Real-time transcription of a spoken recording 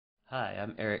Hi,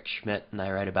 I'm Eric Schmidt, and I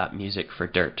write about music for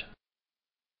Dirt.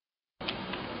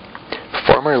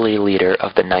 Formerly leader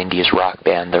of the 90s rock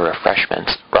band The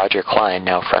Refreshments, Roger Clyne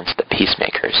now fronts the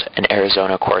Peacemakers, an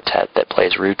Arizona quartet that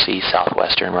plays rootsy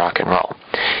southwestern rock and roll.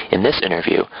 In this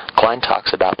interview, Clyne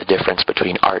talks about the difference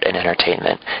between art and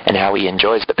entertainment, and how he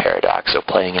enjoys the paradox of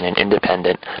playing in an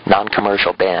independent,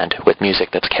 non-commercial band with music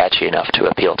that's catchy enough to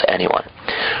appeal to anyone.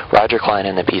 Roger Clyne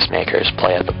and the Peacemakers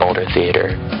play at the Boulder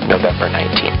Theater, November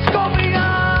 19th.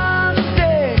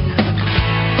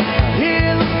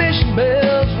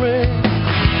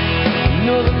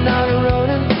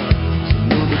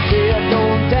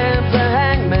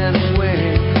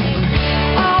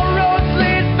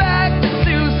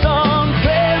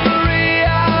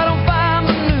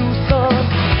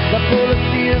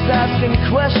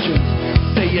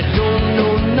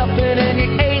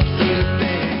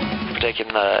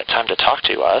 Taking the time to talk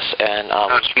to us, and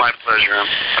it's my pleasure.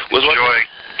 Enjoy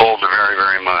Boulder very,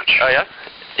 very much. Oh yeah,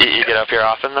 you get up here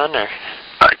often then, or?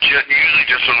 Usually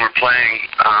just when we're playing,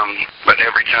 but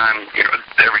every time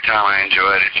I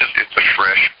enjoy it. It's a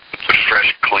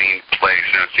fresh, clean place,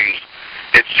 and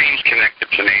it seems connected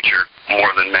to nature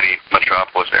more than many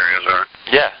metropolis areas are.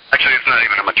 Yeah. Actually, it's not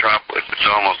even a metropolis.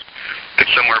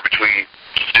 It's somewhere between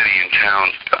city and town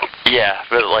still. Yeah,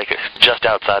 but like just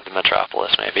outside the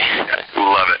metropolis, maybe. Yeah,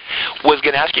 love it. Was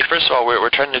going to ask you, first of all, we're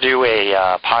trying to do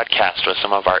a podcast with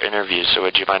some of our interviews, so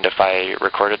would you mind if I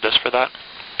recorded this for that?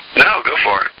 No, go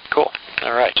for it. Cool.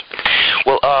 All right.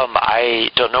 Well, I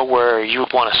don't know where you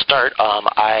would want to start.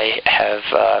 I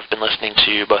have been listening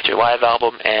to both your live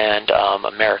album and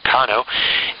Americano,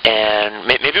 and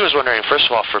maybe I was wondering, first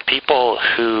of all, for people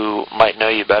who might know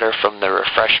you better from The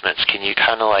Refreshments, can you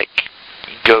kind of like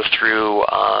go through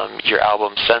your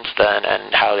album since then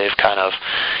and how they've kind of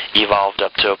evolved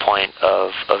up to a point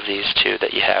of these two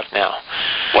that you have now?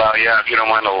 Well, yeah, if you don't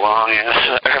mind the long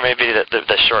answer. Or maybe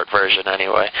the short version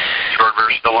anyway. Short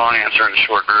version, the long answer and the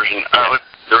short version.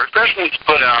 The Refreshments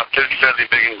put out Fizzy Fuzzy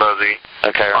Big and Buzzy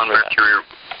on Mercury.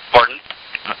 Pardon?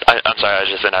 I'm sorry, I was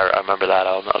just saying I remember that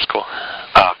album. That was cool.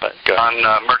 But go ahead.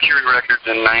 On Mercury Records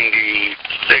in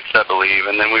 '96, I believe,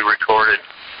 and then we recorded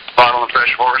Bottle of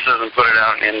Fresh Horses and put it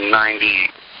out in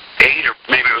 '98, or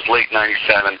maybe it was late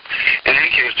 '97. In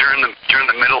any case, during the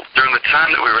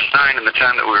time that we were signed and the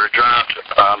time that we were dropped,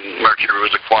 Mercury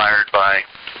was acquired by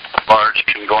a large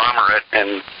conglomerate,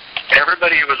 and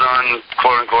everybody who was on,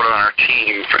 quote unquote, on our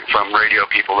team, from radio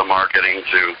people to marketing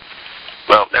to,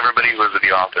 well, everybody who was at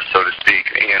the office, so to speak,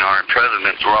 A&R and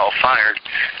presidents, were all fired,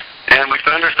 and we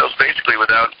found ourselves basically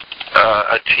without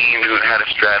a team who had a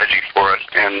strategy for us.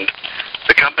 And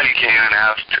the company came and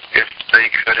asked if they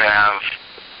could have,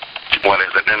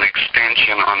 an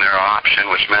extension on their option,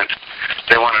 which meant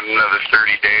they wanted another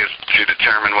 30 days to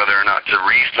determine whether or not to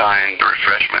re-sign The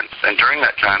Refreshments. And during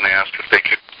that time, they asked if they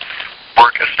could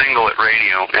work a single at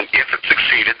radio, and if it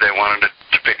succeeded, they wanted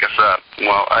to pick us up.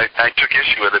 Well, I took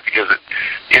issue with it because it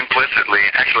implicitly,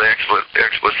 actually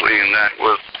explicitly, and that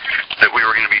was that we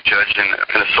were going to be judged in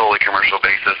a solely commercial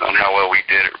basis on how well we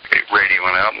did at radio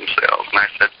and album sales. And I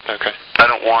said, okay, I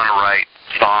don't want to write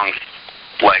songs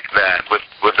like that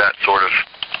with that sort of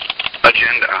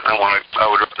agenda. I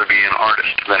would rather be an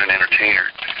artist than an entertainer.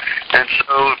 And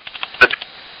so the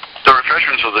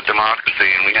Refreshments was a democracy,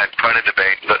 and we had quite a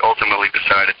debate, but ultimately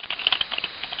decided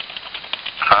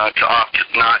to opt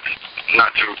not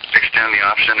to extend the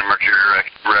option, and Mercury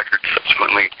Records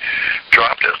subsequently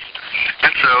dropped us.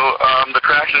 And so the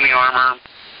cracks in the armor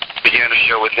began to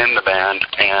show within the band,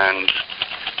 and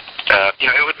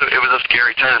it was a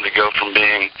scary time to go from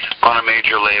being on a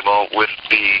major label with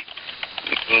the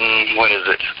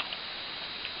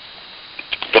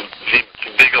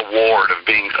big award of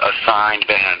being a signed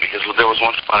band, because there was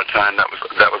once upon a time that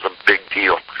was a big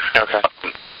deal. Okay.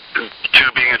 To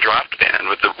being a dropped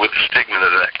band with the stigma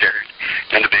that carried,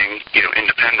 and to being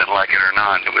independent, like it or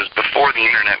not. It was before the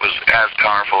internet was as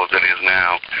powerful as it is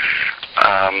now.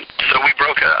 So we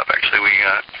broke up. Actually, we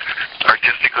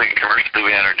artistically and commercially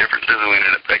we had our differences, and we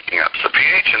ended up breaking up. So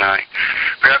PH and I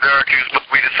grabbed our acoustic.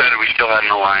 We decided we still had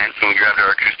an alliance, and we grabbed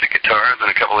our acoustic guitars and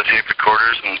a couple of tape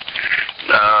recorders. And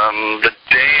the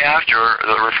day after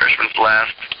The Refreshments'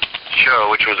 last show,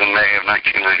 which was in May of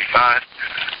 1995.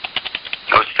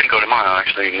 It was Cinco de Mayo,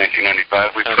 actually, in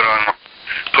 1995. We put on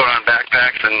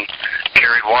backpacks and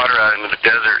carried water out into the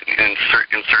desert in search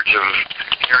of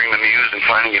hearing the muse and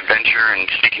finding adventure and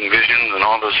seeking visions and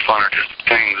all those fun artistic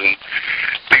things. And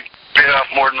we bit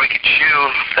off more than we could chew,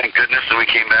 thank goodness, and we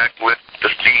came back with the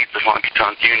Seeds of Honky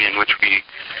Tonk Union, which we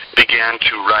began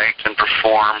to write and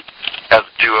perform as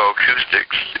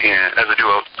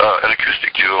an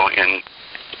acoustic duo in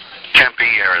Tempe,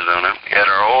 Arizona, at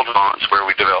our old haunts where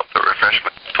we developed the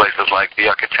refreshment places like the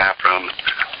Yucca Tap Room,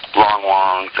 Long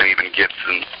Wongs, and even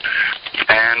Gibson's.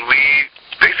 And we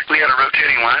basically had a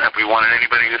rotating lineup. We wanted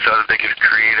anybody who thought that they could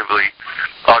creatively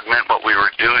augment what we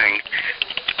were doing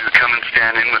to come and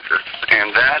stand in with us.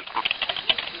 And that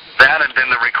and then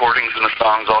the recordings and the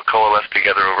songs all coalesced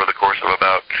together over the course of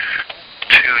about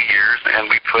 2 years, and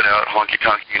we put out Honky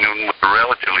Tonk Union with a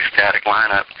relatively static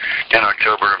lineup in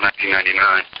October of 1999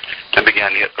 and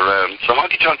began to hit the road. So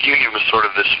Honky Tonk Union was sort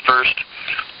of this first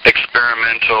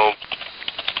experimental,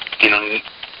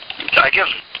 I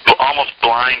guess almost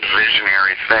blind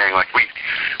visionary thing. Like we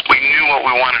knew what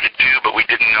we wanted to do, but we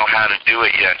didn't know how to do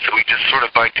it yet. So we just sort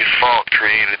of by default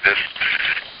created this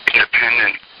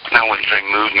independent, I wouldn't say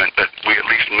movement, but we at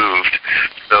least moved.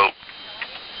 So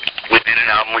we did an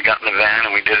album, we got in the van,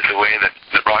 and we did it the way that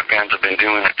rock bands have been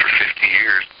doing it for 50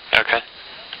 years. Okay.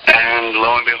 And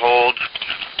lo and behold,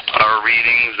 our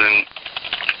readings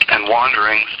and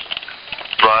wanderings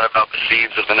brought about the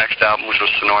seeds of the next album, which was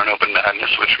Sonoran Open Madness,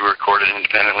 which we recorded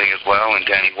independently as well in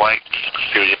Danny White's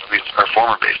studio. He's our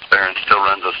former bass player and still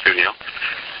runs the studio.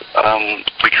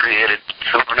 We created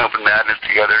Sonoran Open Madness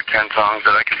together, 10 songs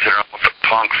that I consider almost a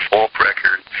punk folk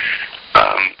record.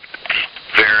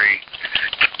 Very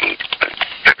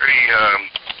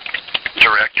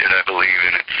directed, I believe,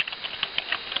 in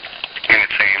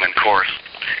its aim and course.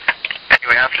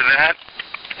 Anyway, after that,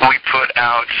 we put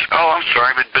out,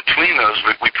 but between those,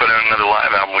 we put out another live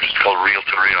album, which is called Reel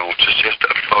to Reel, which is just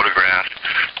a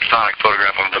sonic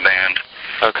photograph of the band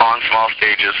on small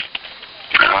stages,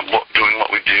 doing what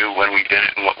we do when we did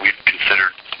it and what we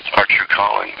considered our true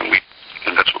calling,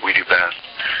 and that's what we do best.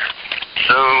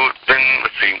 So then,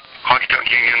 let's see, Honky Tonk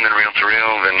Union, then Reel to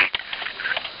Reel, then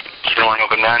Sonoran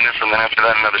Open Madness, and then after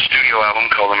that another studio album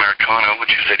called Americano,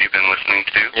 which you said you've been listening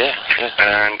to. Yeah.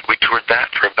 And we toured that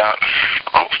for about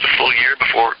almost a full year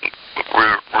before we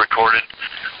recorded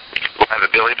Live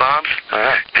at Billy Bob's. All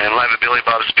right. And Live at Billy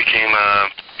Bob's became a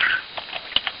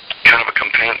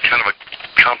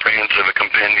comprehensive, a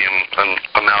compendium, an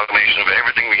amalgamation of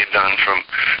everything we had done from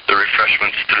the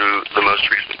Refreshments through the most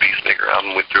recent Peacemaker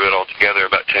album. We threw it all together,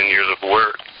 about 10 years of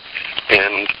work.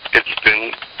 And it's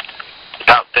been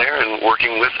out there and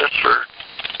working with us for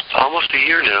almost a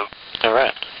year now. All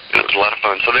right. And it was a lot of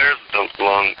fun. So there's the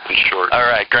long and short. All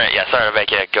right, great. Yeah, sorry to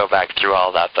make you go back through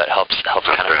all that, but helps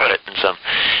kind of put it in some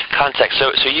context.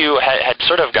 So you had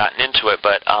sort of gotten into it,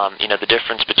 but the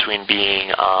difference between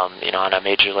being on a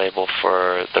major label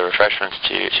for the Refreshments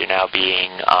to now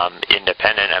being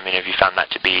independent. I mean, have you found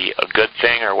that to be a good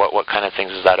thing, or what kind of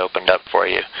things has that opened up for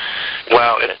you?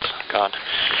 Well, it's gone.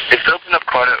 It's opened up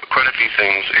quite a few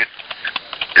things.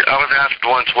 I was asked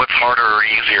once, what's harder or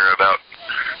easier about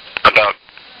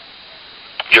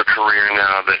your career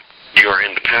now that you're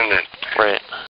independent? Right.